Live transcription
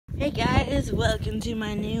Hey guys, welcome to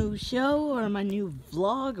my new show, or my new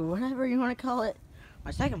vlog, or whatever you want to call it.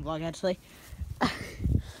 My second vlog, actually.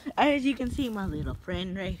 As you can see, my little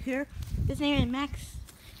friend right here, his name is Max,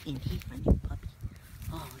 and he's my new puppy.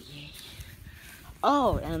 Oh, yeah.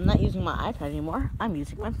 Oh, and I'm not using my iPad anymore. I'm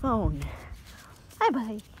using my phone. Hi,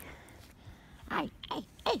 buddy. Hi,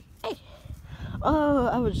 hey. Oh,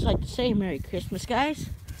 I would just like to say Merry Christmas,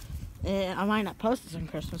 guys. I might not post this on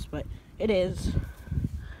Christmas, but it is.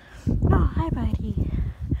 Oh, hi, buddy.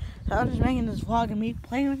 So I'm just making this vlog of me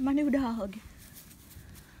playing with my new dog.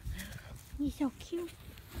 He's so cute.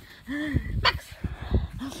 Max!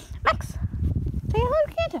 Max! Say hello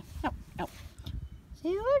to Santa. No. Say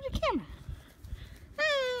hello to the camera.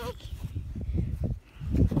 Hi.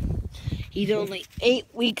 He's only 8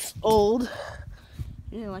 weeks old.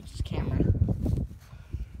 He didn't like his camera.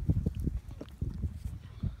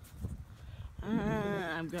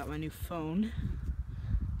 I've got my new phone.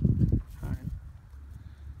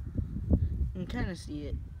 You can kind of see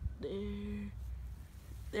it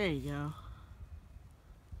there you go.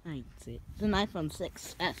 Now you can see it. It's an iPhone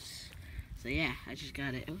 6s. So yeah, I just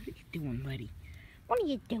got it. What are you doing, buddy? What are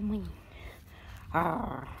you doing?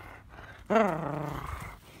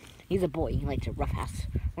 He's a boy. He likes a rough house.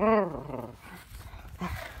 Alright,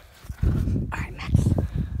 Max.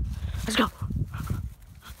 Let's go.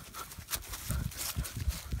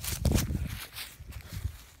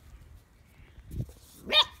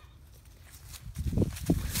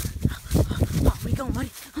 Where you going, buddy?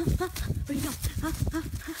 Where you going?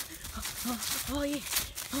 Oh, yeah.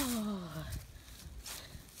 Oh.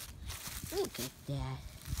 Look at that.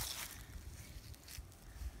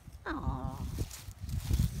 Oh.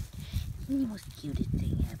 The most cutest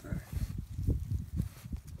thing ever.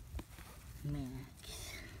 Max.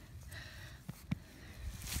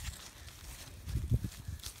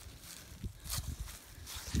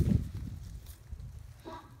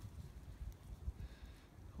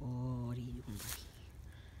 Oh, what are you doing, buddy?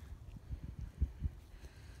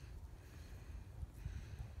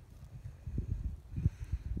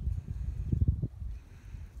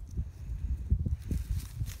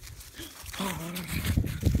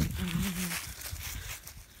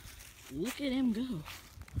 Look at him go.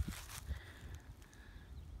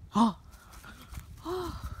 Oh.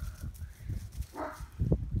 Oh,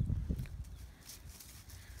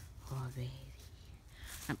 baby.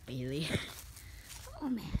 Not Bailey. Oh,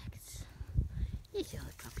 Max. You're so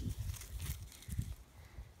a puppy.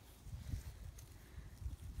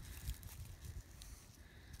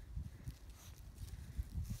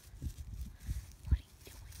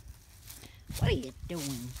 What are you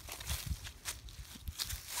doing?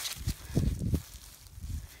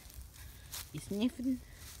 You sniffing?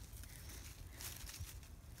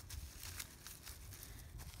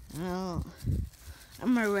 Well,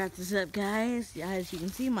 I'm gonna wrap this up, guys. As you can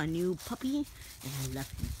see, my new puppy, and I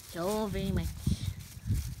love him so very much.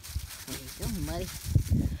 What are you doing, buddy?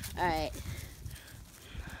 Alright.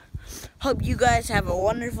 Hope you guys have a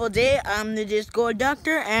wonderful day. I'm the Discord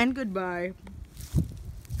Doctor, and goodbye.